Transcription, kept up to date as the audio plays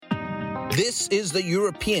This is the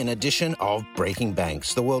European edition of Breaking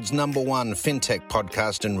Banks, the world's #1 fintech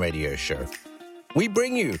podcast and radio show. We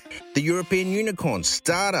bring you the European unicorns,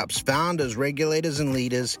 startups, founders, regulators, and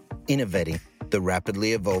leaders innovating the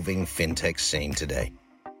rapidly evolving fintech scene today.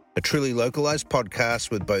 A truly localized podcast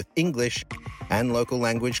with both English and local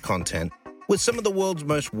language content, with some of the world's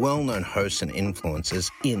most well-known hosts and influencers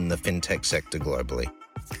in the fintech sector globally.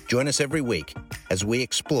 Join us every week as we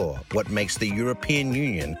explore what makes the European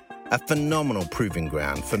Union a phenomenal proving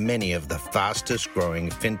ground for many of the fastest growing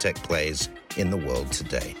fintech players in the world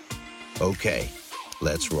today. Okay,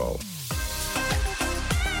 let's roll.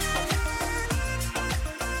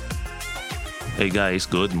 Hey guys,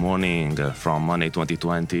 good morning from Monday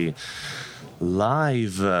 2020.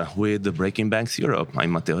 Live with Breaking Banks Europe.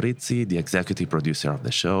 I'm Matteo Rizzi, the executive producer of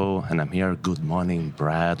the show, and I'm here. Good morning,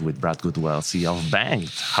 Brad, with Brad Goodwell, CEO of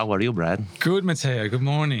Banked. How are you, Brad? Good, Matteo. Good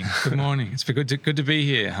morning. Good morning. It's been good to be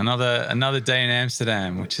here. Another day in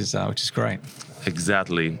Amsterdam, which is great.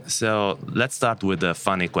 Exactly. So let's start with the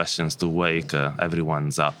funny questions to wake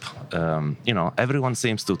everyone's up. Everyone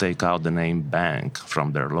seems to take out the name Bank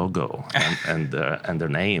from their logo and their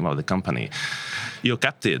name of the company. You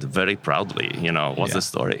kept it very proudly. What's the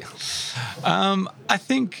story? I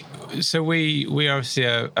think so. We are obviously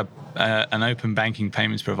an open banking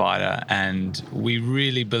payments provider, and we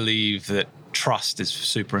really believe that trust is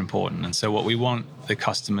super important. And so what we want the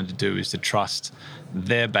customer to do is to trust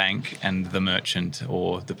their bank and the merchant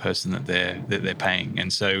or the person that they're paying.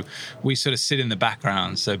 And so we sort of sit in the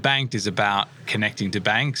background. So Banked is about connecting to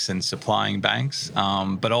banks and supplying banks.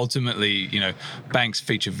 But ultimately, banks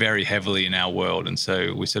feature very heavily in our world. And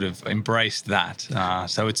so we sort of embraced that.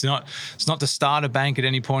 So it's not to start a bank at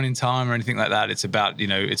any point in time or anything like that. It's about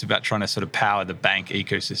trying to sort of power the bank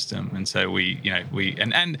ecosystem. And so we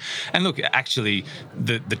look, actually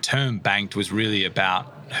the term Banked was really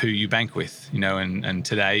about who you bank with, and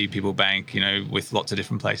today people bank, with lots of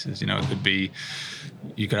different places. It could be,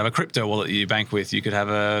 you could have a crypto wallet that you bank with, you could have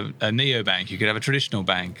a neobank, you could have a traditional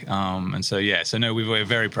bank. We're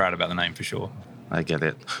very proud about the name for sure. I get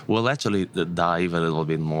it. We'll actually dive a little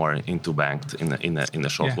bit more into Banked in a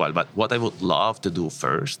short while. But what I would love to do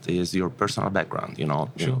first is your personal background.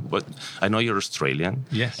 Sure. But I know you're Australian.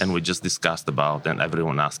 Yes. And we just discussed about, and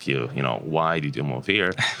everyone asks you, why did you move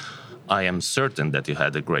here? I am certain that you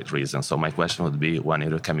had a great reason. So my question would be, when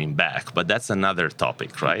you're coming back? But that's another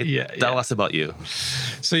topic, right? Yeah. Tell us about you.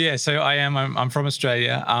 So I'm from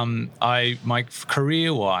Australia. My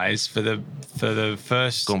career-wise, for the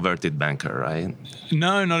first converted banker, right?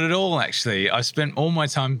 No, not at all. Actually, I spent all my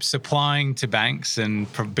time supplying to banks and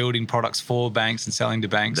building products for banks and selling to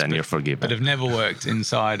banks. Then you're forgiven. But have never worked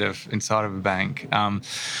inside of a bank.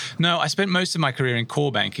 No, I spent most of my career in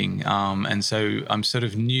core banking, and so I'm sort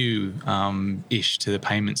of new. Ish to the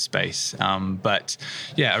payment space.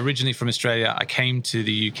 Originally from Australia, I came to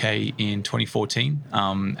the UK in 2014,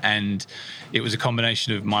 and it was a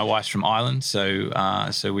combination of my wife's from Ireland, so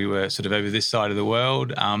we were sort of over this side of the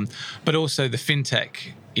world, but also the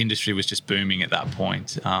fintech industry was just booming at that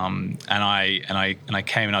point, and I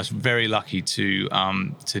came, and I was very lucky to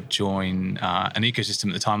join an ecosystem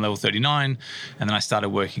at the time, Level 39, and then I started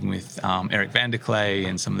working with Eric van der Klee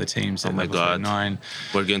and some of the teams at Level 39.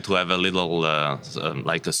 We're going to have a little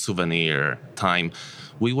like a souvenir time.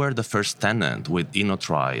 We were the first tenant with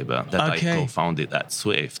InnoTribe that I co-founded at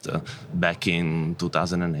Swift back in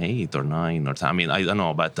 2008 or 9 or 10. I mean, I don't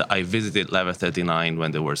know, but I visited Level 39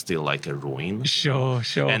 when they were still like a ruin. Sure.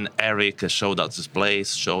 And Eric showed us this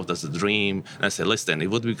place, showed us a dream. And I said, listen,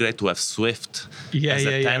 it would be great to have Swift as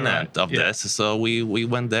a tenant of this. So we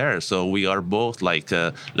went there. So we are both like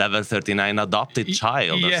a Level 39 adopted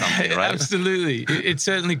child or something, right? Absolutely. It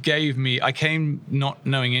certainly gave me, I came not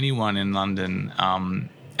knowing anyone in London,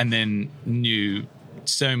 and then knew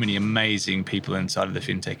so many amazing people inside of the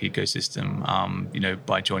fintech ecosystem,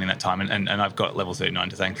 by joining that time, and I've got Level 39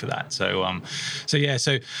 to thank for that.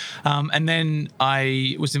 And then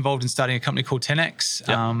I was involved in starting a company called 10X,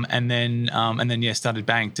 and then started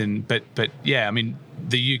Banked,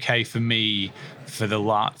 the UK for me, for the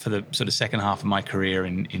sort of second half of my career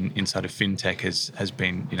inside of fintech has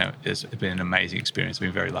been an amazing experience. I've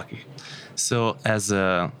been very lucky. So as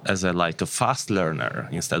a like a fast learner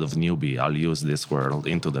instead of newbie, I'll use this word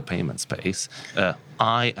into the payment space.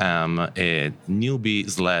 I am a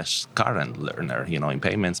newbie/current learner, in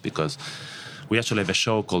payments, because we actually have a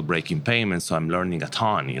show called Breaking Payments. So I'm learning a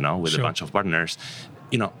ton, with a bunch of partners.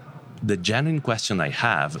 The genuine question I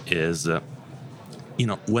have is,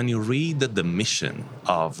 when you read the mission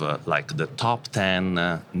of like the top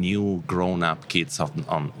 10 new grown-up kids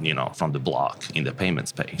from the block in the payment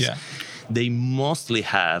space, they mostly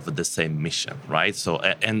have the same mission, right? So,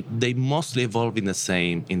 and they mostly evolve in the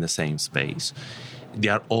same space. They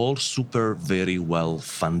are all very well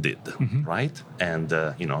funded, right? And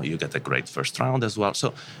you get a great first round as well.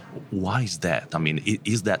 So why is that? I mean,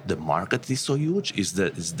 is that the market is so huge? Is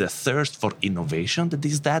the thirst for innovation that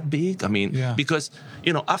is that big? I mean, because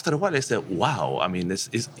after a while I said, wow, I mean, this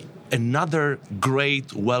is another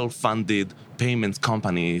great, well-funded payments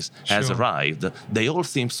companies has arrived. They all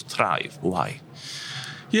seem to thrive. Why?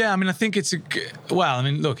 Yeah, I mean, I think it's a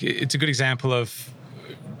good example of,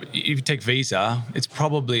 if you take Visa, it's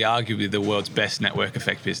probably arguably the world's best network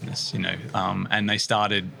effect business, and they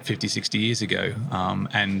started 50, 60 years ago.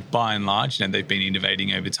 And by and large, they've been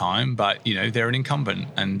innovating over time, but, they're an incumbent.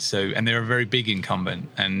 And they're a very big incumbent.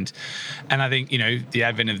 And I think, the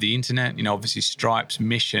advent of the internet, obviously Stripe's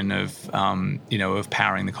mission of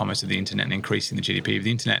powering the commerce of the internet and increasing the GDP of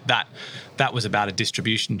the internet, that was about a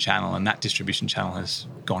distribution channel. And that distribution channel has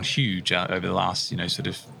gone huge over the last, sort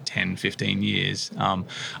of 10, 15 years.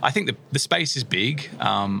 I think the space is big.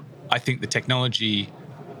 I think the technology,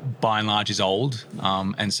 by and large, is old,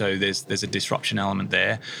 and so there's a disruption element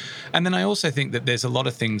there. And then I also think that there's a lot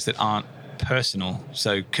of things that aren't personal.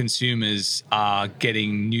 So consumers are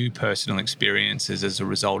getting new personal experiences as a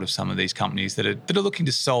result of some of these companies that are looking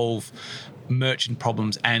to solve merchant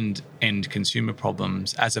problems and end consumer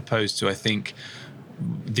problems, as opposed to, I think,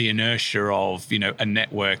 the inertia of a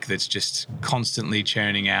network that's just constantly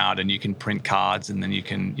churning out, and you can print cards, and then you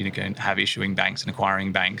can have issuing banks and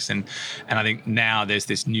acquiring banks, and I think now there's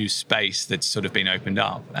this new space that's sort of been opened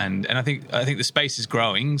up, and I think the space is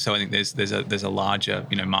growing. So I think there's a larger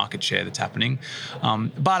market share that's happening,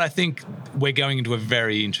 but I think we're going into a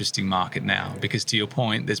very interesting market now, because to your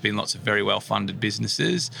point, there's been lots of very well funded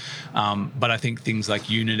businesses, but I think things like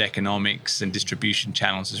unit economics and distribution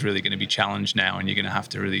channels is really going to be challenged now, and you're going to have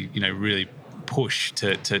to really push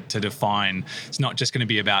to define. It's not just going to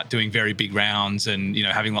be about doing very big rounds and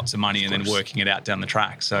having lots of money and then working it out down the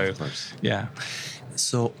track. So yeah.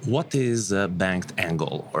 So what is Banked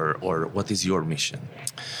angle, or what is your mission?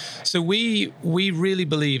 So we really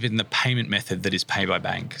believe in the payment method that is pay by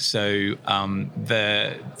bank. So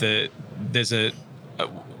there's a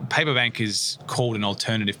pay by bank is called an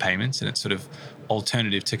alternative payments, and it's sort of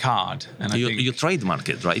alternative to card. And you trademark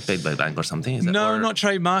it, right? Paid by bank or something? Is no, not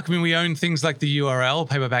trademark. I mean, we own things like the URL,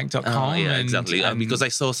 paybybank.com. Exactly. Because I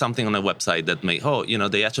saw something on a website that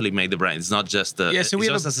they actually made the brand. It's not just just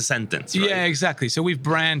as a sentence, right? Yeah, exactly. So we've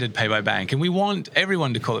branded Pay by Bank, and we want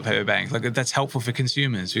everyone to call it Pay by Bank. Like, that's helpful for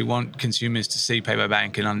consumers. We want consumers to see Pay by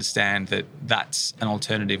Bank and understand that that's an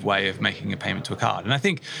alternative way of making a payment to a card. And I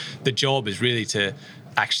think the job is really to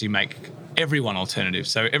actually make everyone alternative.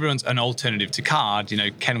 So everyone's an alternative to card.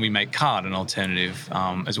 Can we make card an alternative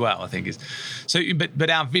as well? I think is so. But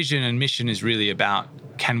our vision and mission is really about,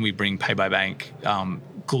 can we bring Pay by Bank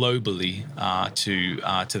globally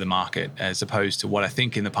to the market, as opposed to what I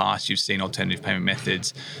think in the past you've seen alternative payment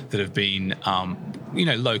methods that have been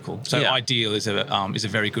local. So Ideal is a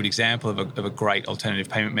very good example of a great alternative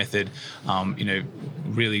payment method.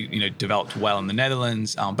 Really developed well in the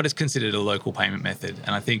Netherlands, but it's considered a local payment method.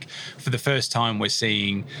 And I think for the first time we're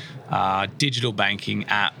seeing digital banking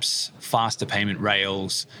apps, faster payment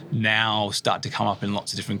rails now start to come up in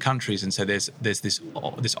lots of different countries, and so there's this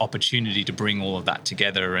opportunity to bring all of that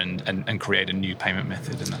together and create a new payment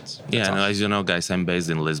method. And that's awesome. As you know, guys, I'm based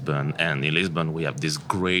in Lisbon, and in Lisbon we have this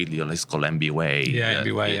great, let's call MBWay.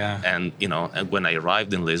 MBWay, And and when I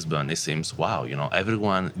arrived in Lisbon, it seems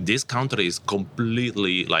everyone, this country is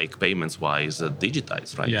completely, like, payments wise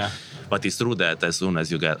digitized, right? Yeah. But it's true that as soon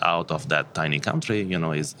as you get out of that tiny country,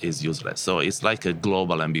 is useless. So it's like a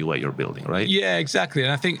global MBWay you're building, right? Yeah, exactly.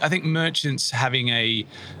 And I think merchants having a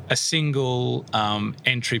single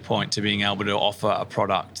entry point to being able to offer a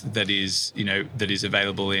product that is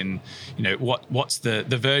available in what's the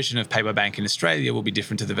version of Pay by Bank in Australia will be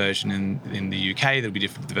different to the version in the UK. That'll be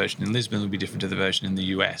different to the version in Lisbon. It'll be different to the version in the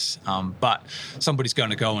US. But somebody's going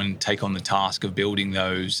to go and take on the task of building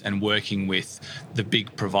those and working with the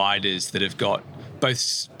big providers that have got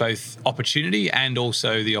both opportunity and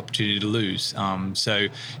also the opportunity to lose. So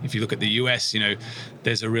if you look at the US,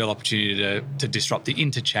 there's a real opportunity to disrupt the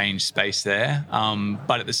interchange space there.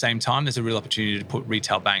 But at the same time, there's a real opportunity to put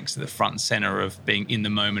retail banks at the front and center of being in the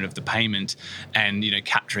moment of the payment and,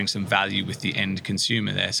 capturing some value with the end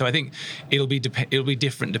consumer there. So I think it'll be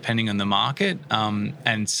different depending on the market.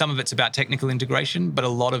 And some of it's about technical integration, but a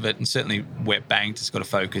lot of it, and certainly where Banked has got to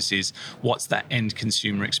focus, is what's that end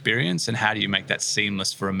consumer experience and how do you make that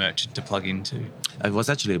seamless for a merchant to plug into? I was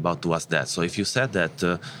actually about to ask that. So if you said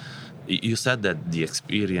that You said that the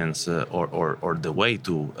experience or the way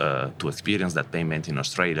to experience that payment in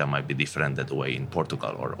Australia might be different than the way in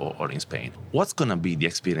Portugal or in Spain. What's going to be the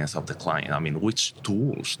experience of the client? I mean, which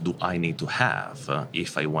tools do I need to have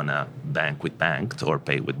if I want to bank with bank or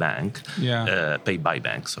pay with bank, pay by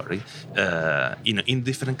bank, sorry, in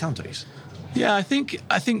different countries? Yeah, I think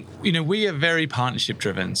we are very partnership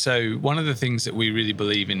driven. So one of the things that we really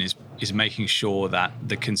believe in is making sure that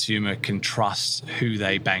the consumer can trust who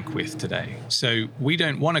they bank with today. So we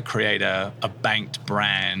don't want to create a banked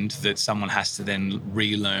brand that someone has to then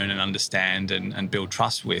relearn and understand and build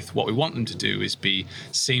trust with. What we want them to do is be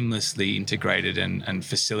seamlessly integrated and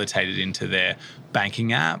facilitated into their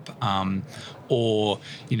banking app. Or,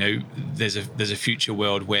 there's a future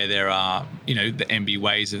world where there are, the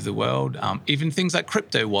MBWays of the world, even things like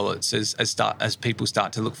crypto wallets as people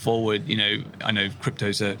start to look forward. I know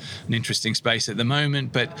crypto's an interesting space at the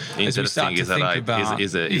moment, but as we start to think about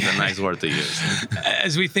is a nice word to use.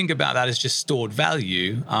 As we think about that as just stored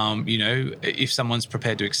value, if someone's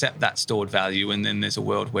prepared to accept that stored value, and then there's a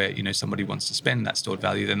world where somebody wants to spend that stored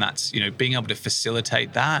value, then that's being able to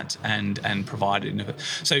facilitate that and provide it.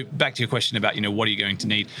 So back to your question about what are you going to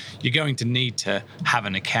need? You're going to need to have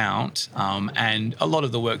an account, and a lot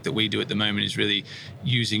of the work that we do at the moment is really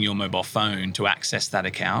using your mobile phone to access that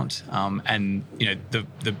account. And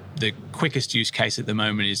the quickest use case at the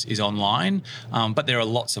moment is online, but there are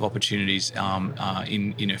lots of opportunities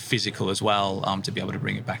in physical as well to be able to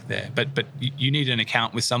bring it back there. But you need an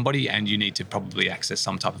account with somebody, and you need to probably access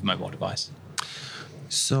some type of mobile device.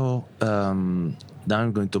 So now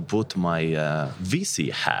I'm going to put my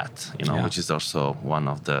VC hat, which is also one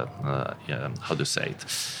of the, how to say it,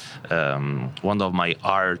 one of my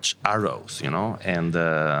arch arrows, And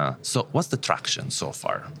so what's the traction so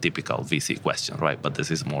far? Typical VC question, right? But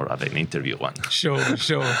this is more of an interview one. Sure.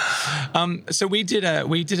 So we did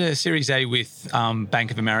a Series A with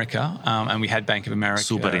Bank of America, and we had Bank of America.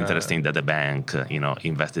 Super interesting that the bank,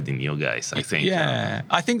 invested in you guys, I think. Yeah,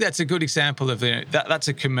 I think that's a good example of that's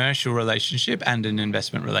a commercial relationship and an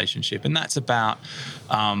investment relationship, and that's about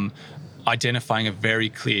identifying a very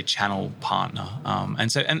clear channel partner.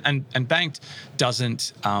 And so and Banked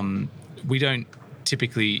doesn't. We don't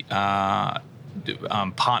typically.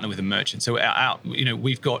 Partner with a merchant. So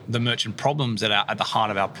we've got the merchant problems at the heart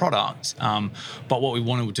of our product. But what we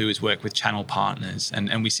want to do is work with channel partners,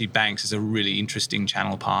 and we see banks as a really interesting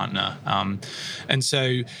channel partner. And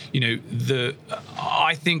so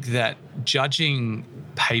I think that judging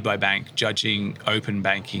pay by bank, judging open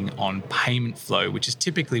banking on payment flow, which is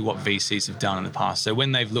typically what VCs have done in the past. So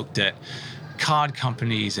when they've looked at card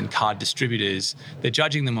companies and card distributors, they're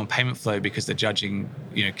judging them on payment flow because they're judging,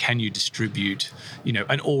 can you distribute,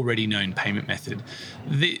 an already known payment method.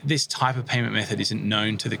 This type of payment method isn't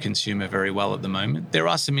known to the consumer very well at the moment. There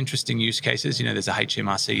are some interesting use cases. There's a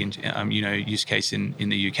HMRC, use case in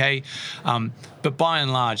the UK. But by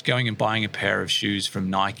and large, going and buying a pair of shoes from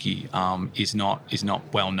Nike is not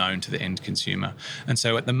well known to the end consumer. And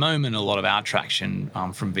so at the moment, a lot of our traction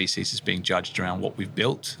from VCs is being judged around what we've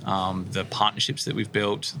built, the partnerships that we've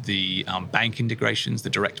built, the bank integrations, the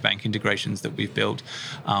direct bank integrations that we've built,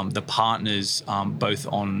 the partners both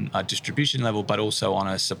on a distribution level, but also on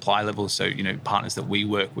a supply level. So, partners that we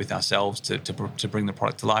work with ourselves to bring the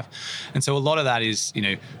product to life. And so a lot of that is,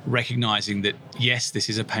 recognizing that, yes, this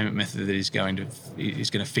is a payment method that is going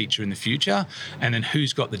to feature in the future. And then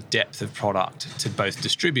who's got the depth of product to both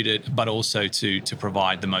distribute it, but also to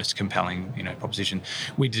provide the most compelling, proposition.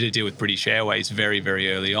 We did a deal with British Airways very,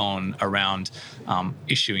 very early on around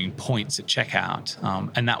issuing points at checkout.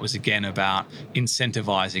 And that was, again, about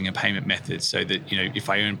incentivizing a payment method so that, if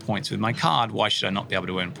I earn points with my card, why should I not be able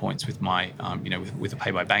to earn points with my, with a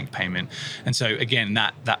pay by bank payment? And so, again,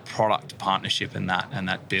 that product partnership and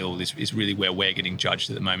that build is really where we're getting judged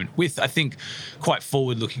at the moment with, I think, quite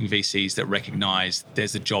forward-looking VCs that recognize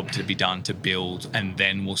there's a job to be done to build, and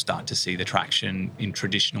then we'll start to see the traction in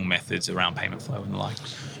traditional methods around payment flow and the like.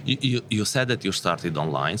 You said that you started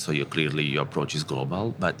online, so your approach is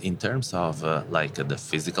global. But in terms of the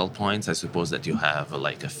physical points, I suppose that you have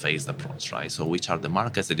a phased approach, right? So which are the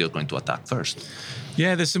markets that you're going to attack first?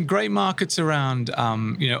 Yeah, there's some great markets around.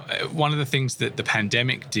 One of the things that the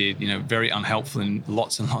pandemic did, very unhelpful in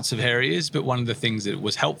lots and lots of areas, but one of the things that it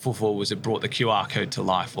was helpful for was it brought the QR code to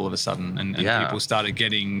life all of a sudden, and people started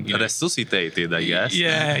getting resuscitated, I guess.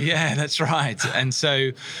 Yeah, that's right. And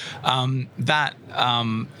so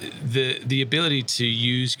the ability to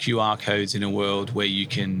use QR codes in a world where you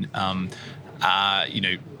can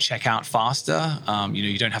check out faster.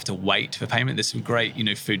 You don't have to wait for payment. There's some great,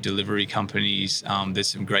 food delivery companies. There's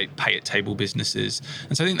some great pay at table businesses.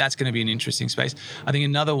 And so I think that's going to be an interesting space. I think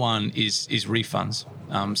another one is refunds.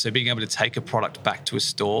 So being able to take a product back to a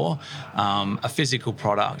store, a physical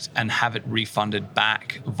product, and have it refunded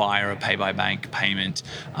back via a pay-by-bank payment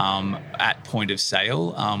at point of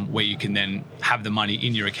sale, where you can then have the money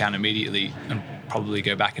in your account immediately and probably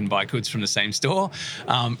go back and buy goods from the same store.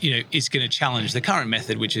 It's going to challenge the current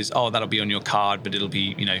method, which is, that'll be on your card, but it'll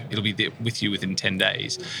be there with you within 10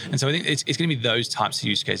 days. And so I think it's going to be those types of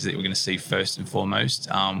use cases that we're going to see first and foremost,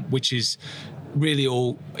 which is really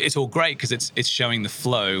all great because it's showing the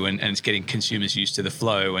flow and it's getting consumers used to the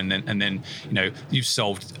flow, and then you've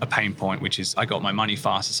solved a pain point, which is I got my money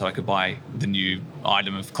faster so I could buy the new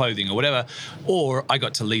item of clothing or whatever, or I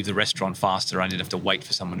got to leave the restaurant faster. I didn't have to wait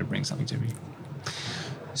for someone to bring something to me.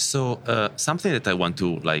 So something that I want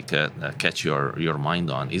to catch your mind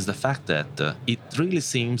on is the fact that it really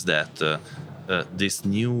seems that this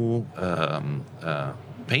new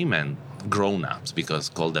payment grown-ups, because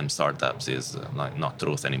call them startups is not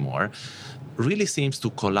truth anymore, really seems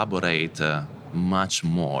to collaborate much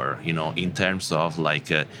more, in terms of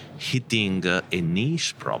hitting a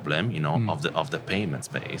niche problem, of the payment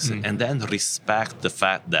space, and then respect the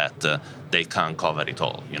fact that they can't cover it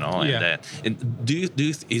all, And do you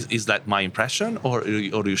is that my impression, or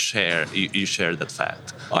you share that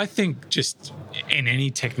fact? I think just in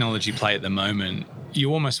any technology play at the moment,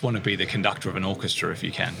 you almost want to be the conductor of an orchestra if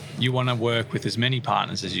you can. You want to work with as many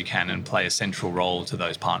partners as you can and play a central role to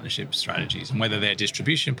those partnership strategies. And whether they're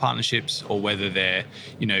distribution partnerships or whether they're,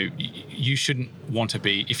 you shouldn't want to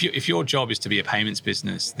be, if your job is to be a payments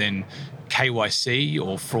business, then KYC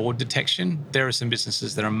or fraud detection, there are some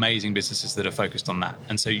businesses that are amazing businesses that are focused on that.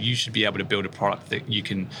 And so you should be able to build a product that you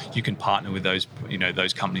can partner with those,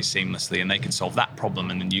 those companies seamlessly, and they can solve that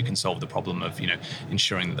problem, and then you can solve the problem of,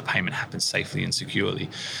 ensuring that the payment happens safely and securely.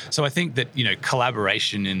 So I think that,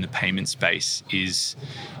 collaboration in the payment space is,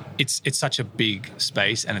 it's such a big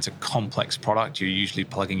space and it's a complex product. You're usually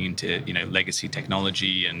plugging into, legacy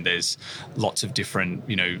technology, and there's lots of different,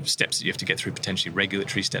 steps that you have to get through, potentially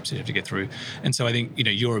regulatory steps that you have to get through. And so I think,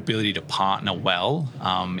 your ability to partner well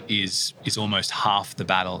is almost half the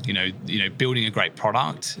battle. Building a great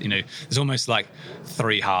product, there's almost like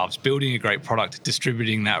three halves: building a great product,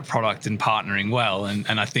 distributing that product, and partnering well.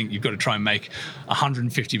 And I think you've got to try and make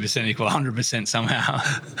 150% equal 100% somehow.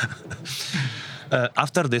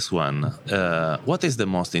 After this one, what is the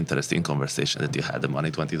most interesting conversation that you had at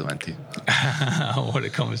Money 2020?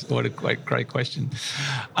 What a great question.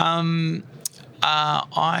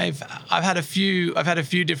 I've had a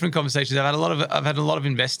few different conversations. I've had a lot of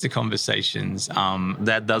investor conversations.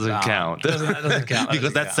 That doesn't count. That doesn't count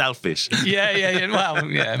because that's selfish. Yeah. Well,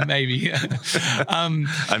 yeah, maybe. I'm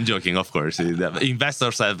joking, of course.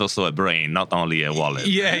 Investors have also a brain, not only a wallet.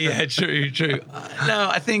 Yeah. True. No,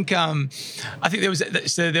 I think there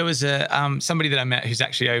was somebody that I met who's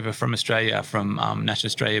actually over from Australia, from National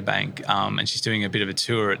Australia Bank, and she's doing a bit of a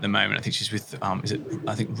tour at the moment. I think she's with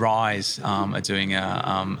Rise. Doing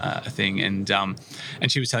a thing, and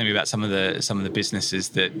she was telling me about some of the businesses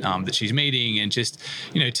that she's meeting, and just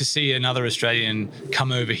to see another Australian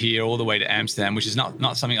come over here all the way to Amsterdam, which is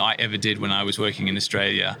not something I ever did when I was working in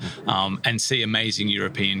Australia, and see amazing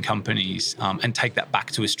European companies and take that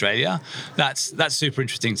back to Australia. That's super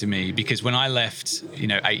interesting to me, because when I left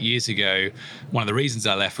 8 years ago, one of the reasons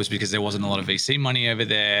I left was because there wasn't a lot of VC money over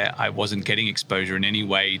there. I wasn't getting exposure in any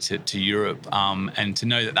way to Europe, and to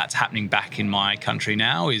know that that's happening back in my country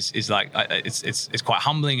now is like it's quite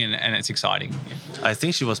humbling and it's exciting. I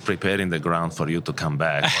think she was preparing the ground for you to come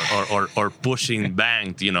back, or pushing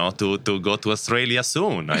bank, to go to Australia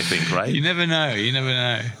soon. I think, right? You never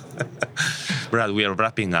know. Brad, we are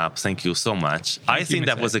wrapping up. Thank you so much. I think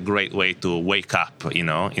that was a great way to wake up,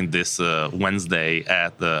 in this Wednesday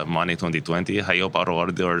at Money 2020. I hope our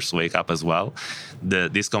auditors wake up as well.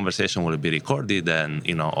 This conversation will be recorded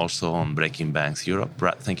and, also on Breaking Banks Europe.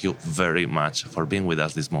 Brad, thank you very much for being with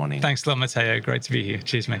us this morning. Thanks a lot, Matteo. Great to be here.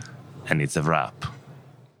 Cheers, mate. And it's a wrap.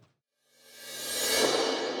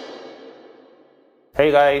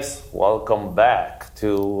 Hey guys, welcome back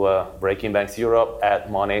to Breaking Banks Europe at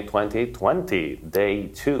Money 2020, day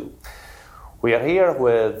 2. We are here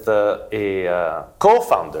with a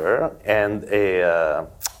co-founder and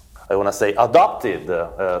adopted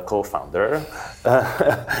co-founder,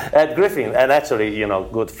 Ed Griffin, and actually,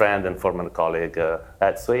 good friend and former colleague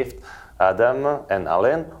at Swift. Adam and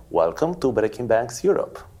Alan, welcome to Breaking Banks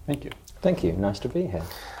Europe. Thank you. Nice to be here.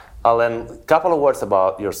 Alan, a couple of words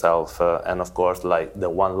about yourself, and of course, like the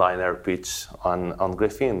one-liner pitch on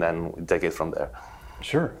Griffin, and we take it from there.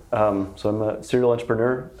 Sure. So I'm a serial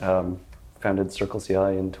entrepreneur. Founded Circle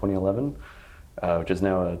CI in 2011, which is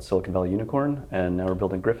now a Silicon Valley unicorn, and now we're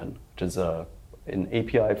building Griffin, which is an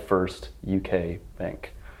API-first UK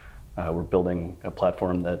bank. We're building a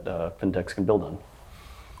platform that fintechs can build on.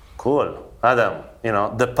 Cool. Adam,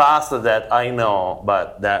 the path that I know,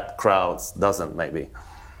 but that crowds doesn't maybe.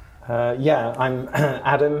 I'm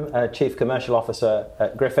Adam, Chief Commercial Officer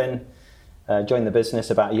at Griffin. Joined the business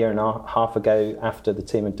about a year and a half ago after the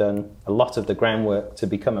team had done a lot of the groundwork to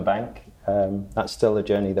become a bank. That's still a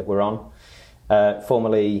journey that we're on.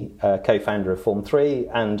 Formerly co-founder of Form3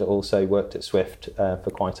 and also worked at Swift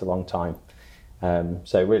for quite a long time.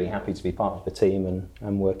 So really happy to be part of the team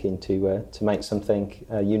and working to make something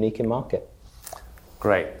unique in market.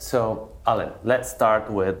 Great. So Alan, let's start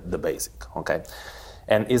with the basic, okay?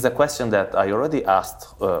 And it's a question that I already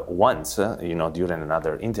asked once, during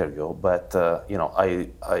another interview, but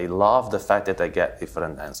I love the fact that I get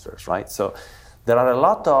different answers, right? So there are a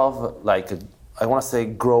lot of I want to say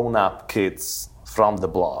grown-up kids from the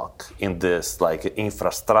block in this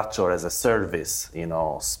infrastructure as a service,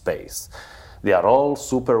 space. They are all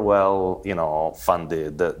super well,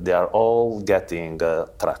 funded. They are all getting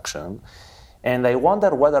traction. And I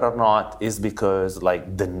wonder whether or not it's because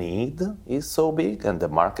the need is so big and the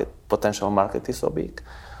potential market is so big,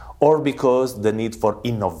 or because the need for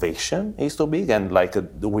innovation is so big and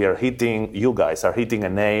you guys are hitting a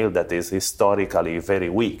nail that is historically very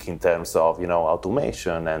weak in terms of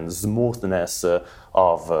automation and smoothness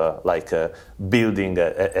of building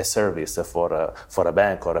a service for a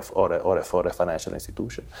bank or for a financial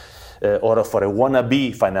institution. Or for a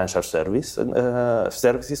wannabe financial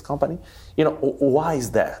services company. Why is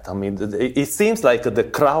that? I mean, it seems like the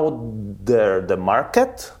crowd there, the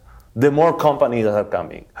market, the more companies that are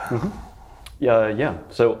coming. Mm-hmm. Yeah.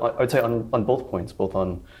 So I would say on both points, both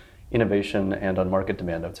on innovation and on market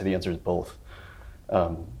demand, I would say the answer is both.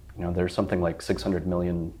 There's something like 600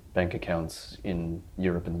 million bank accounts in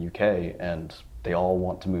Europe and the UK, and they all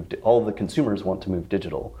want to move. All the consumers want to move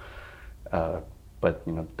digital. But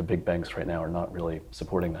the big banks right now are not really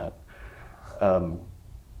supporting that. On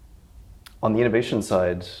the innovation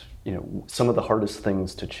side, some of the hardest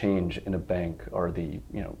things to change in a bank are the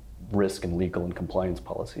risk and legal and compliance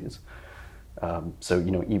policies. So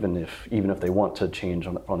even if they want to change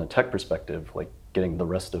on a tech perspective, getting the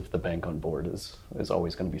rest of the bank on board is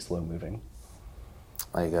always going to be slow moving.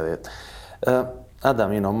 I get it.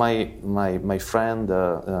 Adam, my friend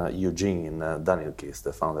Eugene Danielkis,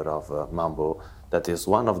 the founder of Mambo, that is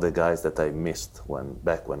one of the guys that I missed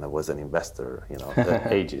back when I was an investor,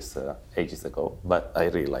 ages ago. But I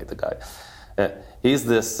really like the guy.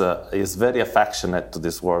 He's very affectionate to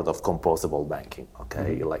this world of composable banking. Okay,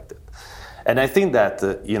 mm-hmm. He liked it, and I think that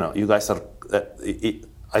you guys are.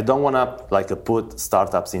 I don't want to put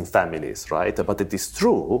startups in families, right? But it is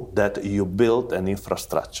true that you built an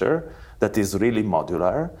infrastructure that is really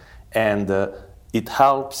modular, and it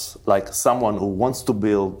helps someone who wants to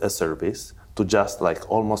build a service to just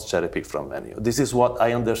almost cherry pick from menu. This is what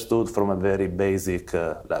I understood from a very basic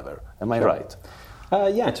level. Am I right?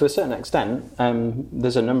 Yeah, to a certain extent.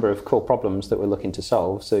 There's a number of core problems that we're looking to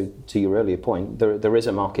solve. So to your earlier point, there is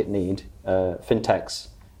a market need. Fintechs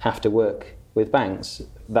have to work with banks.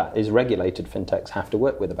 That is regulated fintechs have to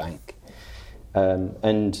work with a bank.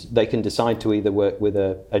 And they can decide to either work with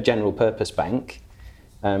a general purpose bank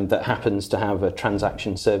that happens to have a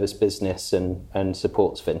transaction service business and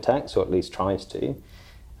supports fintechs, or at least tries to.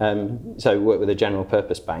 So work with a general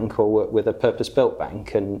purpose bank or work with a purpose-built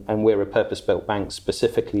bank. And we're a purpose-built bank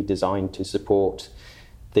specifically designed to support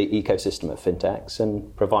the ecosystem of fintechs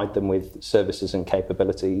and provide them with services and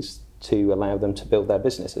capabilities to allow them to build their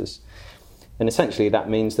businesses. And essentially that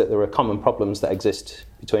means that there are common problems that exist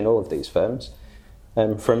between all of these firms.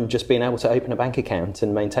 From just being able to open a bank account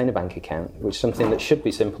and maintain a bank account, which is something that should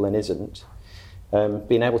be simple and isn't.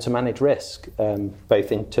 Being able to manage risk,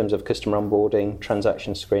 both in terms of customer onboarding,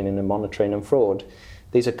 transaction screening and monitoring and fraud.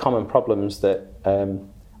 These are common problems that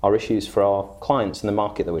are issues for our clients in the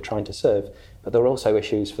market that we're trying to serve, but they're also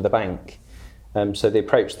issues for the bank. So the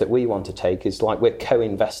approach that we want to take is we're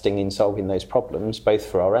co-investing in solving those problems, both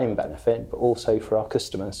for our own benefit, but also for our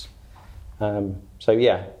customers. The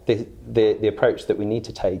approach that we need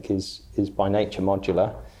to take is by nature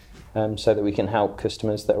modular, so that we can help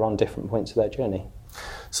customers that are on different points of their journey.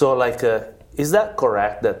 So is that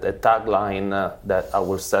correct that a tagline that I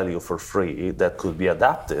will sell you for free that could be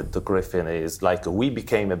adapted to Griffin is we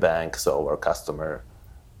became a bank so our customer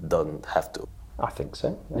don't have to? I think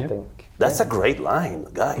so. I think that's a great line,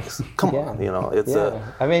 guys. Come on, it's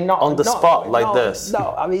I mean, not on the spot like this.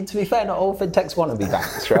 No, I mean, to be fair, not all fintechs want to be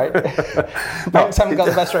banks, right? Banks haven't got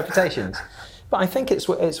the best reputations. But I think it's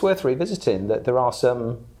worth revisiting that there are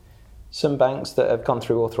some banks that have gone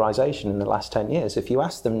through authorization in the last 10 years. If you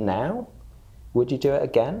ask them now, would you do it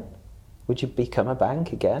again? Would you become a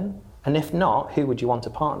bank again? And if not, who would you want to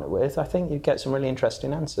partner with? I think you'd get some really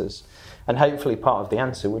interesting answers. And hopefully part of the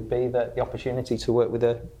answer would be that the opportunity to work with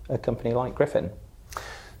a company like Griffin.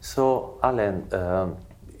 So, Alan,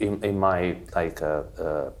 in my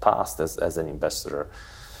past as an investor,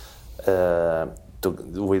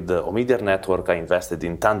 with the Omidyar network, I invested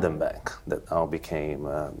in Tandem Bank that now became,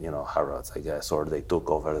 Harrods, I guess, or they took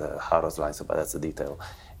over the Harrods lines, but that's a detail.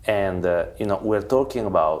 And, we're talking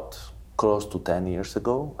about close to 10 years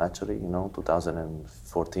ago, actually,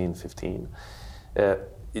 2014, 15.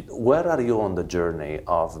 Where are you on the journey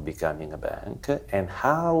of becoming a bank, and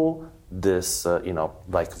how this,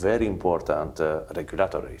 very important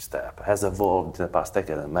regulatory step has evolved in the past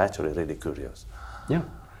decade? I'm actually really curious. Yeah.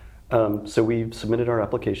 So we've submitted our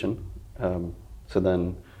application. So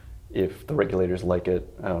then if the regulators like it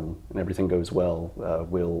and everything goes well,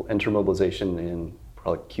 we'll enter mobilization in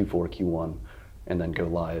probably Q4, Q1, and then go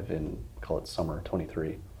live in, call it summer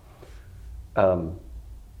 23.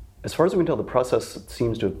 As far as we can tell, the process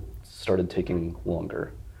seems to have started taking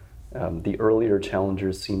longer. The earlier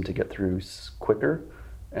challengers seem to get through quicker,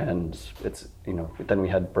 and it's, then we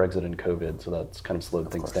had Brexit and COVID, so that's kind of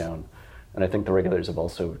slowed things down. And I think the regulators have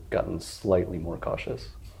also gotten slightly more cautious.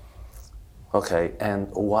 Okay, and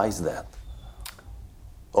why is that?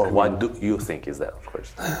 Or what do you think is that, of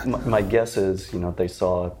course? My guess is, they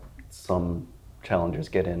saw some challengers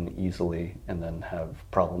get in easily and then have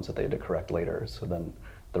problems that they had to correct later. So then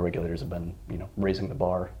the regulators have been, raising the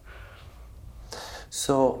bar.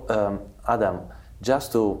 So, Adam,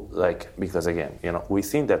 just to because again, we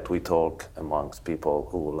think that we talk amongst people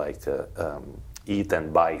who eat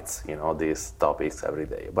and bite, these topics every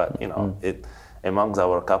day. But, amongst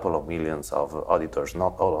our couple of millions of auditors,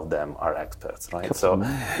 not all of them are experts, right? So,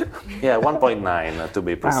 1.9 to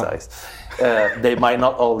be precise. Wow. They might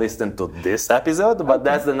not all listen to this episode, but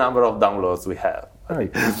that's the number of downloads we have.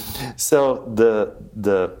 Right. So,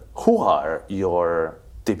 who are your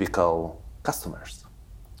typical customers?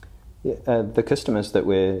 Yeah, the customers that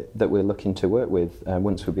we're looking to work with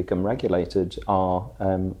once we become regulated are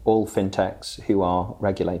all fintechs who are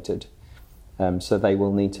regulated. So they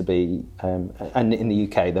will need to be, and in the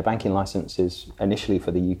UK, the banking license is initially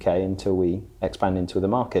for the UK until we expand into other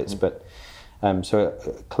markets. But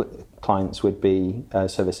clients would be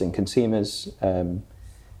servicing consumers,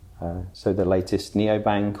 so the latest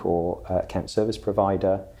neobank or account service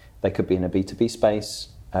provider. They could be in a B2B space,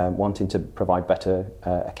 wanting to provide better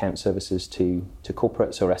account services to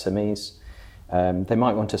corporates or SMEs. They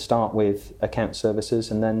might want to start with account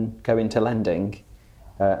services and then go into lending.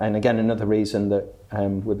 And again, another reason that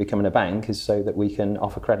we're becoming a bank is so that we can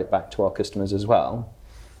offer credit back to our customers as well.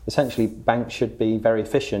 Essentially, banks should be very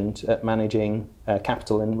efficient at managing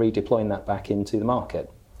capital and redeploying that back into the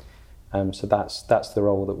market. So that's the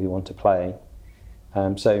role that we want to play.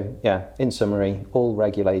 In summary, all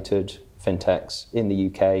regulated fintechs in the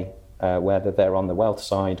UK, whether they're on the wealth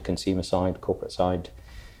side, consumer side, corporate side,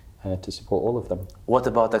 to support all of them. What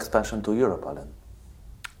about expansion to Europe, Alan?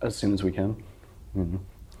 As soon as we can. Mm-hmm.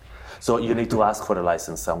 So you need to ask for a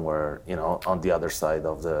license somewhere, on the other side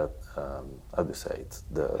of the, how do you say it?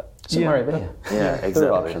 Somewhere over here. Yeah, exactly.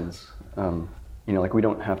 There are options. We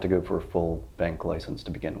don't have to go for a full bank license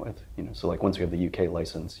to begin with. So once you have the UK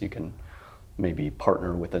license, you can maybe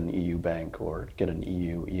partner with an EU bank or get an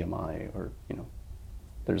EU EMI, or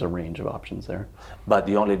there's a range of options there. But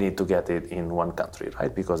you only need to get it in one country,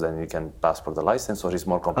 right? Because then you can passport the license, or it's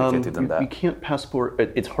more complicated than that? You can't passport.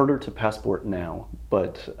 It's harder to passport now,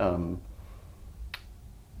 but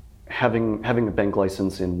having a bank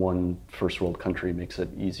license in one first world country makes it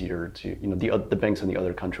easier to, the banks in the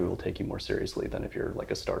other country will take you more seriously than if you're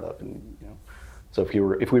like a startup. And so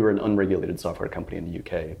if we were an unregulated software company in the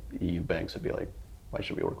UK, EU banks would be like, why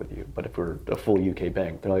should we work with you? But if we're a full UK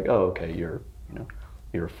bank, they're like, oh, okay, you're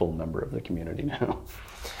a full member of the community now.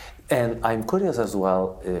 And I'm curious as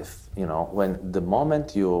well if, when the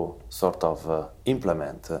moment you sort of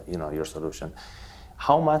implement, your solution,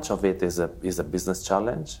 how much of it is a business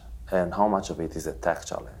challenge and how much of it is a tech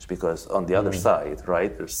challenge? Because on the other side,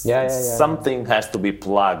 right, there's something has to be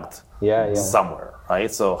plugged somewhere,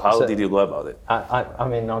 right? So how did you go about it? I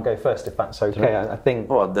mean, I'll go first if that's okay. Sure. I think.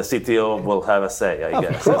 Well, the CTO will have a say, I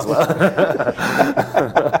guess, as well.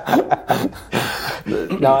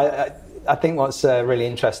 No, I think what's really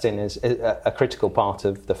interesting is a critical part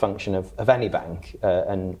of the function of any bank,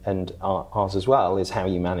 and ours as well, is how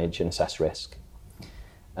you manage and assess risk.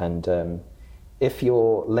 And if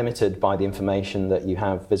you're limited by the information that you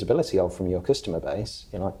have visibility of from your customer base,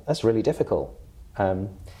 that's really difficult.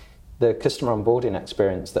 The customer onboarding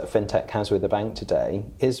experience that a fintech has with a bank today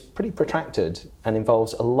is pretty protracted and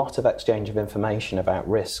involves a lot of exchange of information about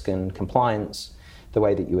risk and compliance, the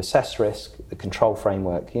way that you assess risk, the control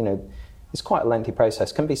framework. It's quite a lengthy process.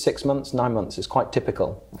 It can be 6 months, 9 months. It's quite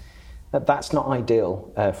typical. That's not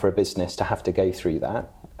ideal for a business to have to go through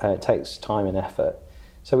that. It takes time and effort.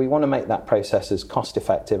 So we want to make that process as cost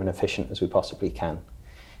effective and efficient as we possibly can.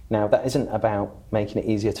 Now, that isn't about making it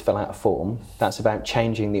easier to fill out a form. That's about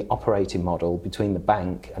changing the operating model between the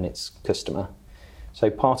bank and its customer. So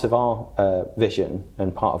part of our vision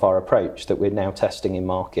and part of our approach that we're now testing in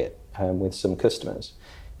market with some customers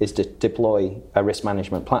is to deploy a risk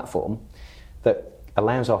management platform that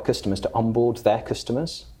allows our customers to onboard their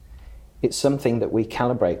customers. It's something that we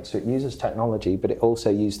calibrate. So it uses technology, but it also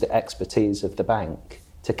uses the expertise of the bank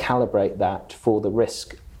to calibrate that for the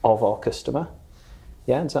risk of our customer.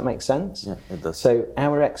 Yeah, does that make sense? Yeah, it does. So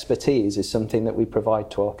our expertise is something that we provide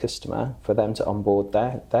to our customer for them to onboard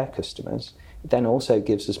their customers. It then also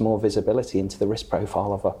gives us more visibility into the risk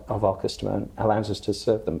profile of our customer and allows us to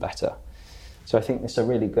serve them better. So I think it's a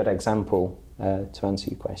really good example to answer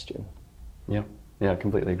your question. Yeah, I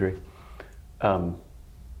completely agree. At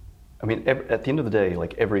the end of the day,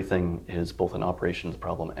 everything is both an operations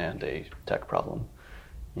problem and a tech problem.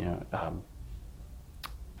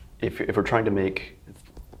 If we're trying to make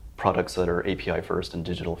products that are API first and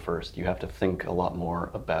digital first, you have to think a lot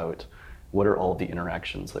more about what are all the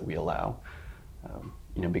interactions that we allow.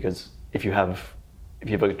 Because if you have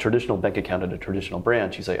a traditional bank account at a traditional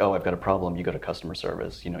branch, you say, "Oh, I've got a problem." You go to customer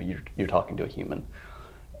service. You're talking to a human.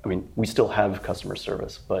 We still have customer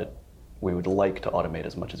service, but we would like to automate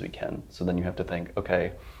as much as we can. So then you have to think,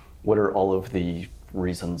 okay, what are all of the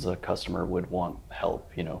reasons a customer would want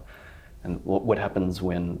help? And what happens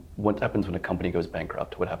when a company goes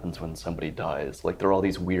bankrupt? What happens when somebody dies? There are all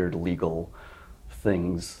these weird legal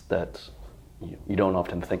things that you don't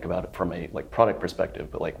often think about it from a product perspective,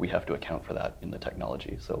 but we have to account for that in the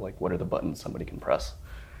technology. So what are the buttons somebody can press?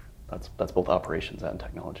 That's both operations and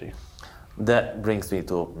technology. That brings me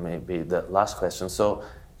to maybe the last question. So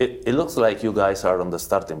it looks like you guys are on the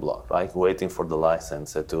starting block, right? Waiting for the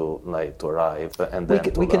license to arrive, and then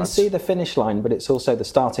we can see the finish line, but it's also the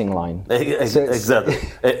starting line. Exactly.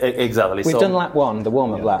 Exactly. We've done lap one, the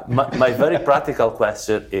warm-up lap. My very practical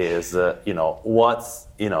question is, what's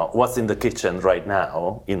in the kitchen right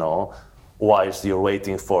now? Whilst you're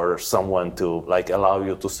waiting for someone to allow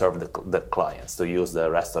you to serve the clients, to use the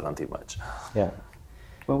restaurant image. Yeah.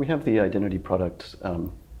 Well, we have the identity product.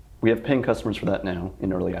 We have paying customers for that now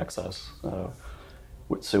in early access.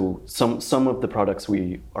 So some of the products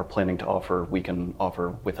we are planning to offer, we can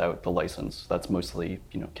offer without the license. That's mostly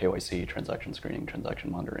KYC, transaction screening,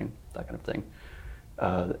 transaction monitoring, that kind of thing.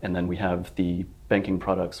 And then we have the banking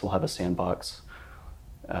products. We'll have a sandbox.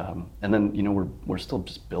 And then we're still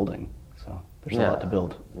just building. So there's a lot to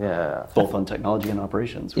build. Yeah. Both on technology and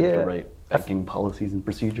operations. We have to write banking policies and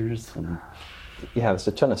procedures and. Yeah, there's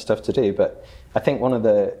a ton of stuff to do, but I think one of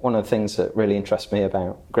the things that really interests me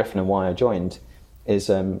about Griffin and why I joined is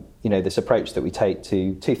this approach that we take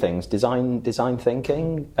to two things: design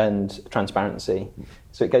thinking and transparency.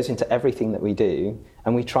 So it goes into everything that we do,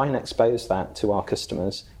 and we try and expose that to our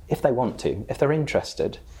customers if they want to, if they're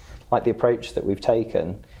interested, like the approach that we've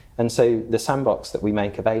taken. And so the sandbox that we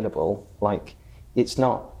make available, it's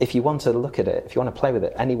not, if you want to look at it, if you want to play with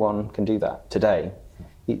it, anyone can do that today.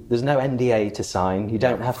 There's no NDA to sign. You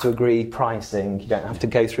don't have to agree pricing. You don't have to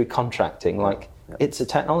go through contracting. It's a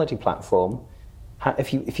technology platform.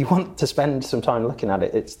 If you want to spend some time looking at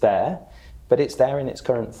it, it's there. But it's there in its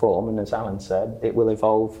current form. And as Alan said, it will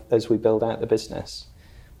evolve as we build out the business.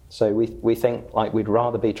 So we think we'd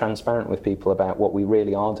rather be transparent with people about what we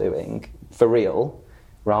really are doing for real,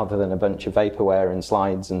 rather than a bunch of vaporware and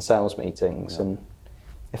slides and sales meetings. And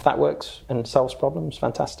if that works and solves problems,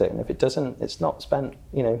 fantastic. And if it doesn't, it's not spent,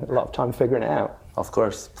 a lot of time figuring it out. Of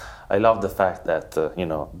course. I love the fact that,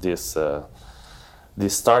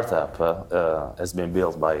 this startup has been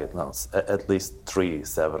built by at least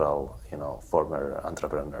several former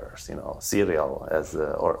entrepreneurs, serial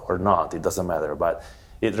or not, it doesn't matter. But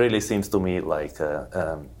it really seems to me like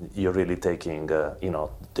you're really taking, the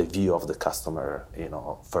view of the customer,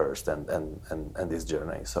 first and this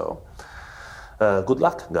journey. So. Good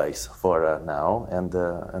luck, guys, for now and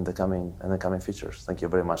the coming features. Thank you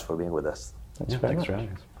very much for being with us. Thanks very much.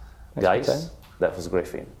 Guys, That was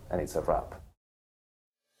Griffin, and it's a wrap.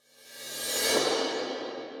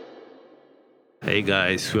 Hey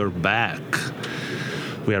guys, we're back.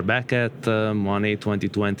 We are back at Money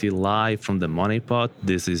 2020 live from the Money Pot.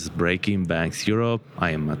 This is Breaking Banks Europe. I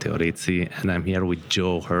am Matteo Rizzi, and I'm here with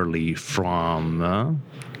Joe Hurley from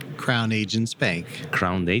Crown Agents Bank.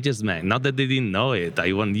 Crown Agents Bank. Not that they didn't know it.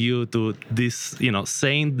 I want you to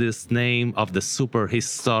saying this name of the super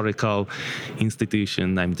historical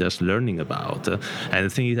institution I'm just learning about. And I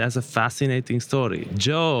think it has a fascinating story.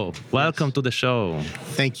 Joe, welcome to the show.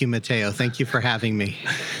 Thank you, Matteo. Thank you for having me.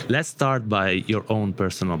 Let's start by your own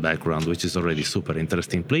personal background, which is already super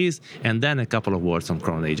interesting, please. And then a couple of words on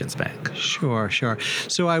Crown Agents Bank. Sure.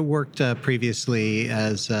 So I worked previously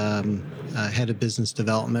as head of business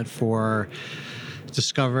development for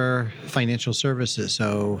Discover Financial Services.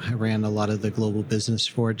 So I ran a lot of the global business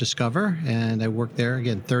for Discover, and I worked there,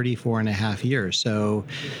 again, 34 and a half years. So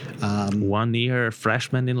 1 year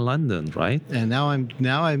freshman in London, right? And now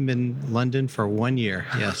I'm in London for 1 year.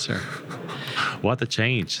 Yes, sir. What a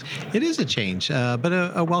change. It is a change, but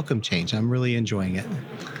a welcome change. I'm really enjoying it.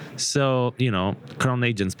 So, Crown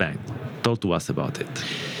Agents Bank, talk to us about it.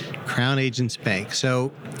 Crown Agents Bank.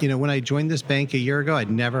 So, when I joined this bank a year ago, I'd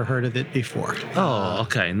never heard of it before. Oh,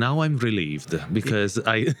 okay. Now I'm relieved because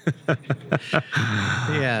I.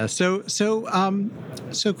 Yeah. So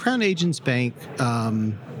Crown Agents Bank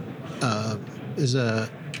is an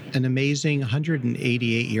amazing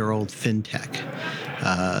 188-year-old fintech.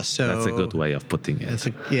 So that's a good way of putting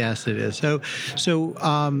it. Yes, it is. So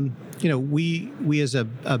we as a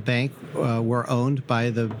bank were owned by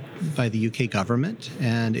the UK government,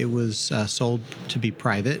 and it was sold to be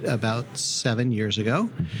private about 7 years ago.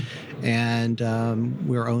 Mm-hmm. And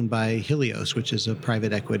we're owned by Helios, which is a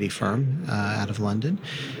private equity firm out of London,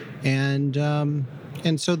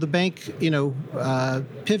 and so the bank,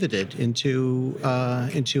 pivoted into a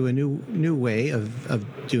new way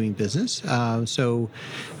of doing business. So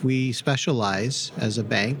we specialize as a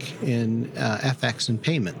bank in FX and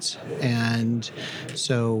payments, and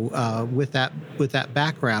so with that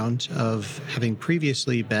background of having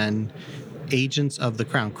previously been agents of the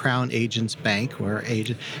Crown Agents Bank,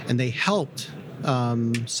 and they helped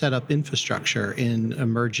set up infrastructure in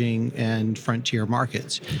emerging and frontier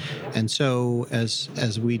markets. And so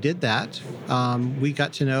as we did that, we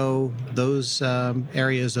got to know those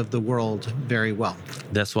areas of the world very well.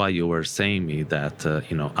 That's why you were saying me that,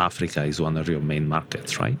 Africa is one of your main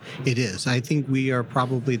markets, right? It is. I think we are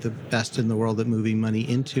probably the best in the world at moving money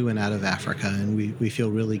into and out of Africa, and we feel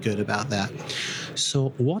really good about that.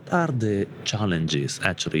 So what are the challenges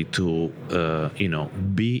actually to,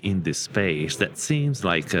 be in this space that seems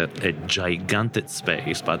like a gigantic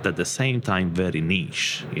space, but at the same time very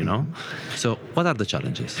niche, So what are the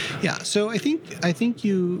challenges? Yeah, so I think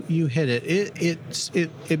you hit it.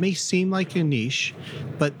 It may seem like a niche,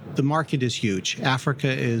 but the market is huge. Africa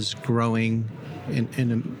is growing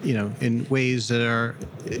in ways that are,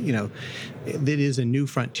 that is a new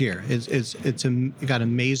frontier. It's got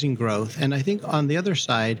amazing growth, and I think on the other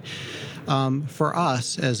side, for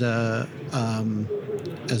us as a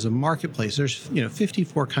marketplace, there's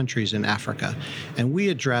 54 countries in Africa, and we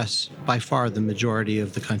address by far the majority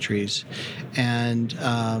of the countries, and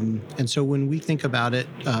so when we think about it,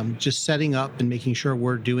 just setting up and making sure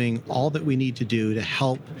we're doing all that we need to do to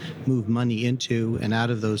help move money into and out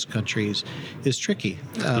of those countries is tricky.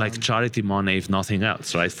 Like charity money, if nothing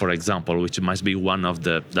else, right? For example, which must be one of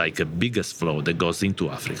the biggest flow that goes into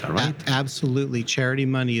Africa, right? Absolutely, charity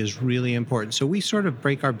money is really important. So we sort of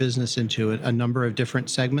break our business into a number of different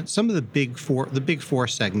segments. Some of the big four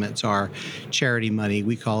segments are charity money.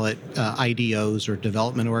 We call it IDOs, or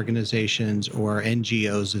development organizations, or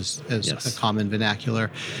NGOs as yes. a common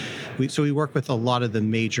vernacular. So we work with a lot of the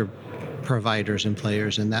major providers and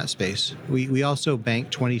players in that space. We also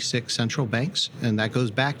bank 26 central banks, and that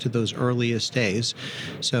goes back to those earliest days.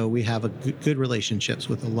 So we have good relationships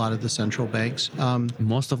with a lot of the central banks.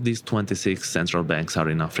 Most of these 26 central banks are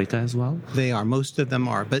in Africa as well? They are. Most of them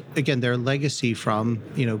are. But again, their legacy from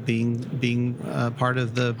being part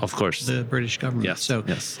of the British government. Yes. So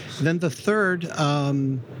yes. Then the third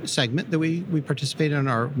segment that we participate in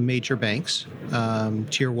are major banks,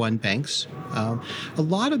 tier one banks. A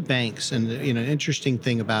lot of banks, and an interesting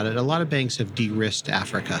thing about it, a lot of banks have de-risked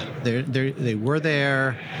Africa. They were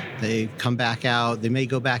there, they come back out, they may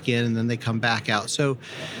go back in, and then they come back out. So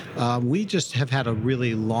we just have had a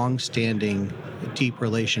really long-standing, deep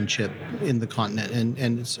relationship in the continent,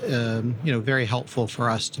 and it's very helpful for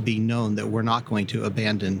us to be known that we're not going to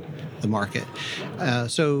abandon the market.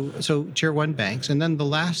 So tier one banks, and then the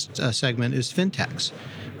last segment is fintechs.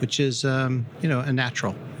 which is a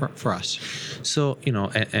natural for us. So,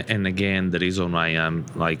 and again, the reason why I'm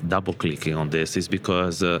like double clicking on this is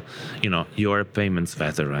because, you're a payments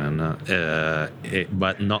veteran,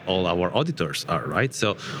 but not all our auditors are, right?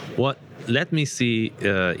 So let me see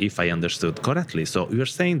if I understood correctly. So you're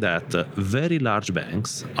saying that very large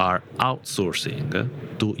banks are outsourcing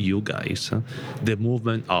to you guys the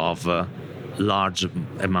movement of large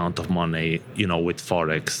amount of money, with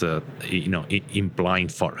Forex, implying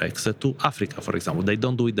Forex to Africa, for example. They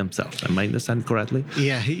don't do it themselves. Am I understanding correctly?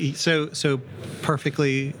 Yeah. So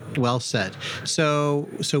perfectly well said. So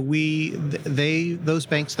those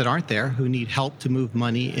banks that aren't there, who need help to move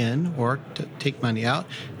money in or to take money out,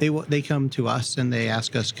 they come to us and they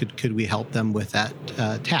ask us, could we help them with that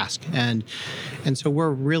task? And so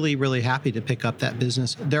we're really, really happy to pick up that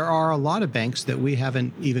business. There are a lot of banks that we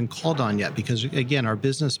haven't even called on yet, because again, our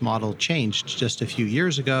business model changed just a few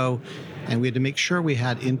years ago, and we had to make sure we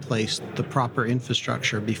had in place the proper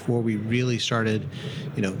infrastructure before we really started,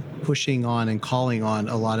 pushing on and calling on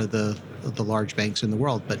a lot of the large banks in the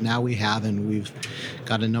world. But now we have, and we've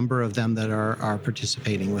got a number of them that are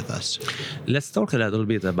participating with us. Let's talk a little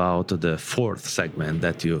bit about the fourth segment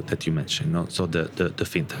that you mentioned. So the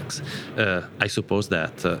fintechs. I suppose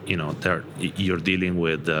that you're dealing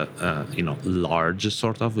with large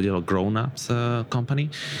sort of grown-ups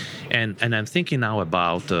company, and I'm thinking now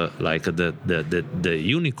about like the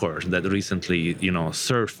unicorn that recently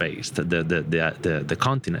surfaced the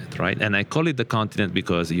continent, right? And I call it the continent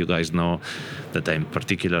because you guys know that I'm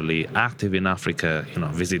particularly active in Africa,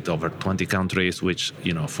 visit over 20 countries, which,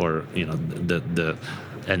 for,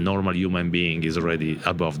 a normal human being is already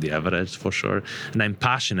above the average for sure. And I'm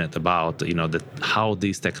passionate about, how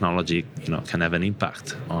this technology, can have an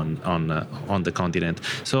impact on the continent.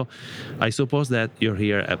 So I suppose that you're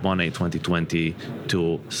here at Money 2020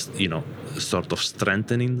 to, sort of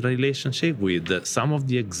strengthening relationship with some of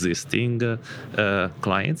the existing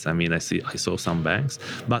clients. I mean, I saw some banks,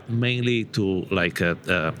 but mainly to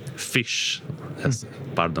fish,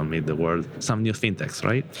 pardon me the word, some new fintechs,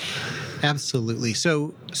 right? Absolutely.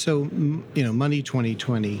 So Money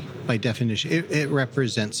 2020, by definition, it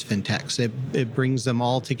represents fintechs. It brings them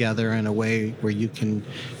all together in a way where you can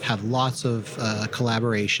have lots of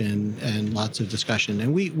collaboration and lots of discussion.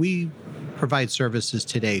 And we provide services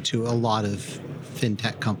today to a lot of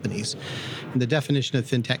fintech companies. And the definition of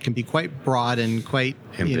fintech can be quite broad and quite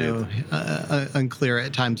unclear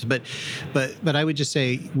at times. But I would just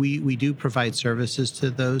say we do provide services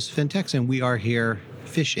to those fintechs, and we are here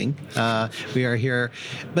fishing. We are here,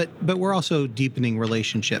 but we're also deepening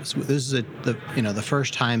relationships. This is the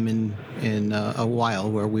first time in a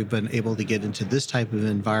while where we've been able to get into this type of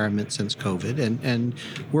environment since COVID, and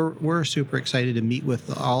we're super excited to meet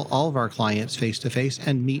with all of our clients face to face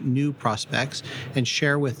and meet new prospects and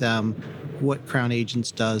share with them what Crown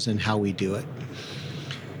Agents does and how we do it.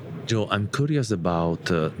 Joe, I'm curious about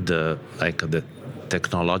the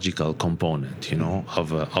technological component,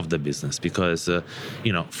 of the business, because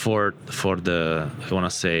for the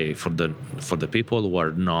people who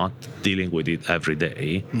are not dealing with it every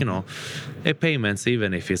day, a payments,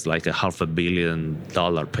 even if it's like $500 million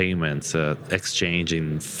payments exchange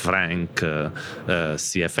in franc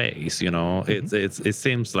CFAs, it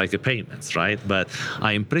seems like a payments, right? But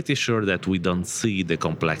I'm pretty sure that we don't see the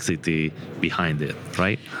complexity behind it,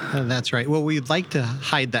 right? That's right. Well, we'd like to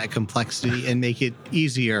hide that complexity and make it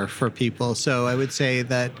easier for people. So I would say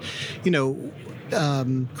that,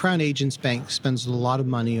 Crown Agents Bank spends a lot of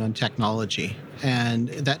money on technology, and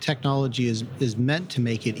that technology is meant to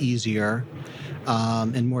make it easier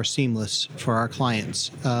and more seamless for our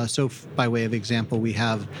clients. So by way of example, we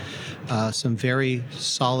have some very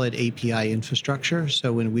solid API infrastructure.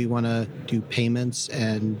 So when we want to do payments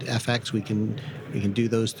and FX, we can do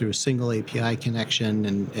those through a single API connection,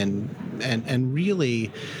 and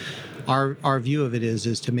really our view of it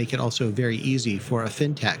is to make it also very easy for a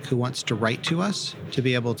fintech who wants to write to us to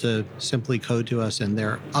be able to simply code to us, and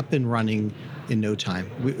they're up and running in no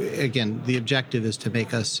time. Again, the objective is to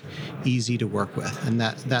make us easy to work with, and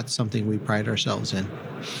that's something we pride ourselves in.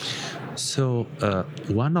 So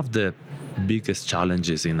one of the biggest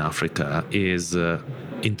challenges in Africa is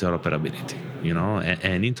interoperability,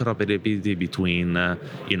 and interoperability between,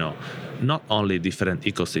 not only different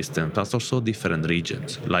ecosystems, but also different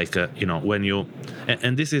regions. Like, when you,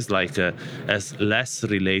 and this is like as less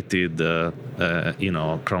related,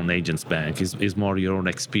 Crown Agents Bank is more your own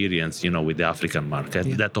experience, with the African market.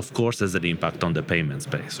 Yeah. That, of course, has an impact on the payment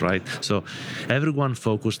space, right? So everyone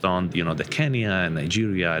focused on, the Kenya and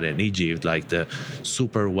Nigeria and Egypt, like the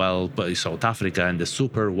South Africa and the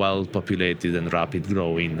super well-populated and rapid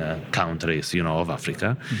growing countries, of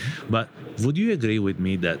Africa. Mm-hmm. But would you agree with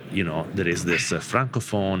me that, there is this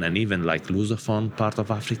Francophone and even like Lusophone part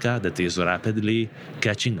of Africa that is rapidly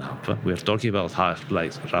catching up? We're talking about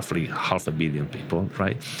roughly 500 million people,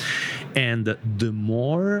 right? And the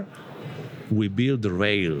more we build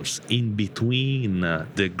rails in between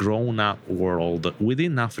the grown-up world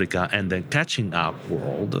within Africa and the catching up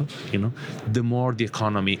world, the more the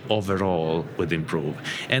economy overall would improve.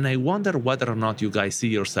 And I wonder whether or not you guys see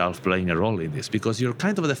yourself playing a role in this, because you're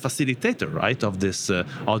kind of the facilitator, right, of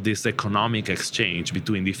this economic exchange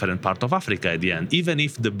between different parts of Africa at the end, even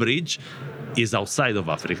if the bridge is outside of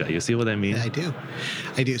Africa. You see what I mean? I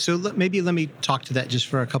do. So maybe let me talk to that just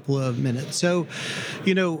for a couple of minutes. So,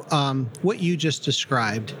 what you just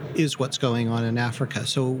described is what's going on in Africa.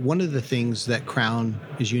 So one of the things that Crown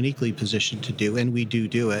is uniquely positioned to do, and we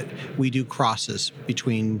do it, we do crosses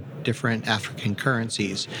between different African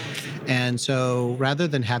currencies. And so rather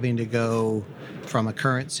than having to go from a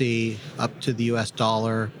currency up to the US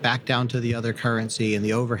dollar, back down to the other currency and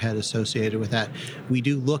the overhead associated with that, we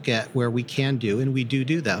do look at where we can do, and we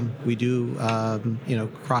do them. We do,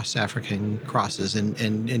 cross-African crosses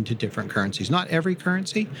and into different currencies. Not every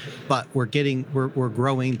currency, but we're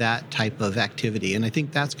growing that type of activity. And I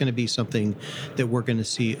think that's going to be something that we're going to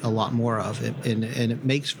see a lot more of. And it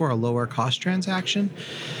makes for a lower cost transaction.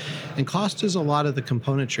 And cost is a lot of the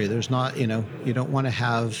componentry. There's not, you want to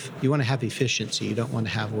have efficiency. You don't want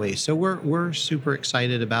to have waste. So we're super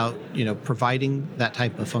excited about, providing that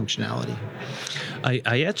type of functionality.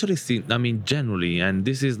 I actually think, generally, and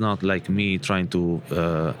this is not like me trying to,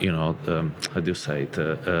 how do you say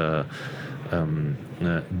it,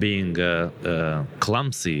 being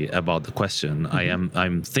clumsy about the question. Mm-hmm.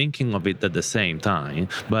 I'm thinking of it at the same time.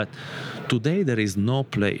 But today there is no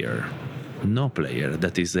player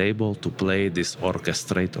that is able to play this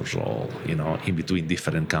orchestrator role, in between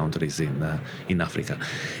different countries in Africa.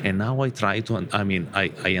 And now I try to,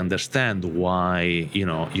 I understand why,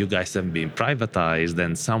 you guys have been privatized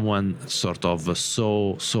and someone sort of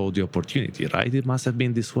saw the opportunity, right? It must have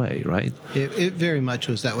been this way, right? It very much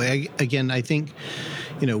was that way. Again, I think,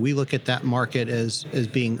 we look at that market as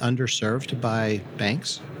being underserved by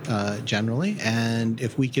banks. Generally, and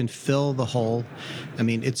if we can fill the hole,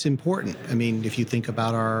 it's important. If you think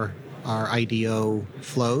about our IDO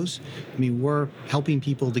flows, we're helping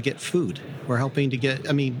people to get food. We're helping to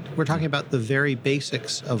get, we're talking about the very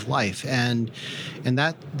basics of life, and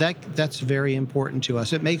that's very important to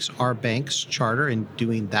us. It makes our bank's charter in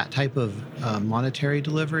doing that type of monetary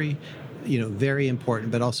delivery, very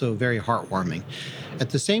important, but also very heartwarming. At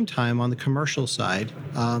the same time, on the commercial side,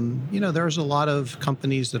 there's a lot of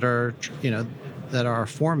companies that are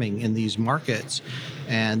forming in these markets,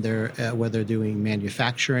 and they're whether doing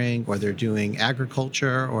manufacturing or they're doing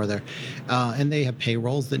agriculture or and they have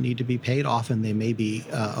payrolls that need to be paid. Often they may be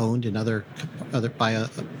owned in other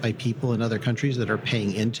by people in other countries that are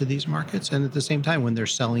paying into these markets. And at the same time, when they're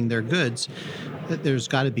selling their goods, there's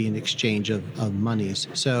got to be an exchange of monies.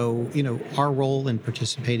 So our role in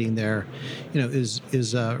participating there,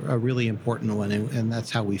 is a really important one, and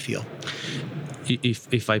that's how we feel.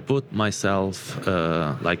 If I put myself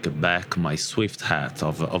back my Swift hat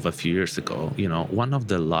of a few years ago, one of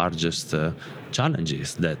the largest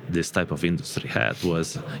challenges that this type of industry had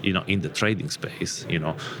was, in the trading space,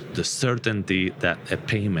 the certainty that a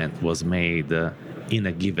payment was made in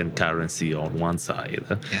a given currency on one side.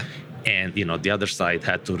 Yeah. And the other side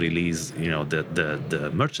had to release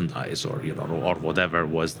the merchandise or whatever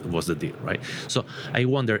was the deal, right? So I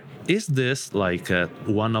wonder, is this like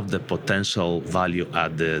one of the potential value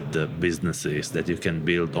added businesses that you can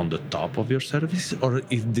build on the top of your service, or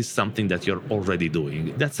is this something that you're already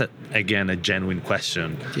doing? That's again a genuine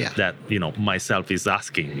question. Yeah. That myself is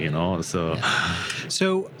asking. So yeah.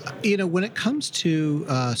 So when it comes to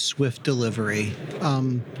Swift delivery,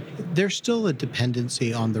 there's still a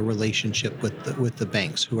dependency on the relationship with the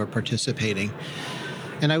banks who are participating.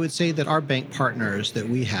 And I would say that our bank partners that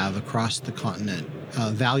we have across the continent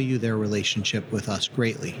value their relationship with us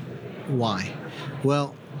greatly. Why?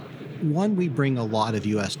 Well, one, we bring a lot of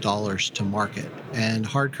US dollars to market, and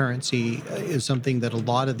hard currency is something that a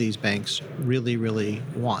lot of these banks really, really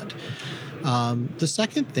want. The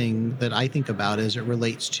second thing that I think about as it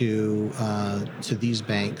relates to these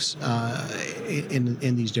banks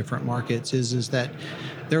in these different markets is that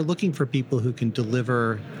they're looking for people who can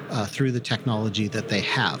deliver through the technology that they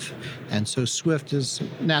have, and so Swift is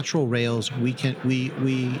natural rails. We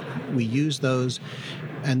use those,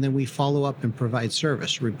 and then we follow up and provide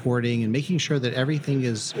service reporting and making sure that everything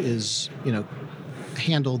is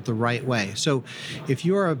handled the right way. So if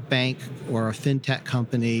you're a bank or a fintech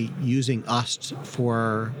company using us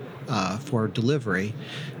for delivery,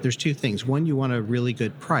 there's two things. One, you want a really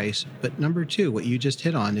good price, but number two, what you just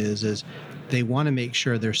hit on is they want to make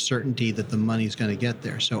sure there's certainty that the money's going to get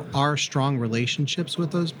there. So our strong relationships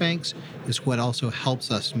with those banks is what also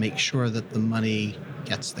helps us make sure that the money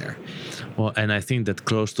gets there. Well, and I think that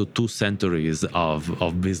close to 2 centuries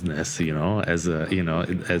of business, as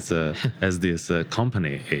this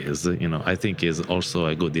company is, I think is also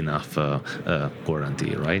a good enough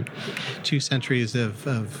guarantee, right? 2 centuries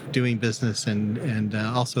of doing business and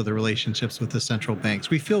also the relationships with the central banks.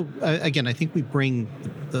 We feel, again, I think we bring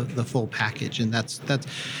the full package, and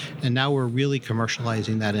and now we're really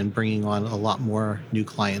commercializing that and bringing on a lot more new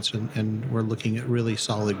clients, and we're looking at really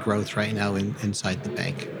solid growth right now inside the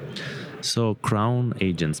bank. So Crown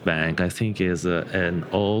Agents Bank, I think, is an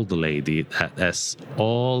old lady that has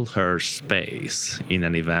all her space in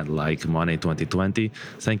an event like Money 2020.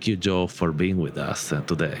 Thank you, Joe, for being with us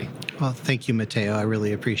today. Well, thank you, Matteo. I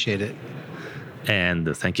really appreciate it.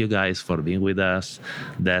 And thank you guys for being with us.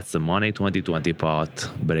 That's the Money 2020 pod,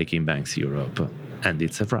 Breaking Banks Europe. And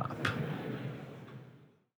it's a wrap.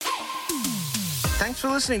 Thanks for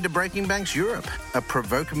listening to Breaking Banks Europe, a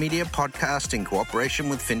Provoke Media podcast in cooperation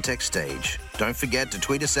with FinTech Stage. Don't forget to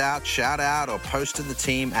tweet us out, shout out, or post to the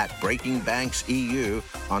team at Breaking Banks EU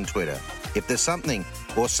on Twitter. If there's something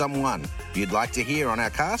or someone you'd like to hear on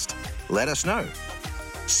our cast, let us know.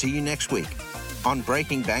 See you next week on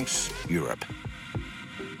Breaking Banks Europe.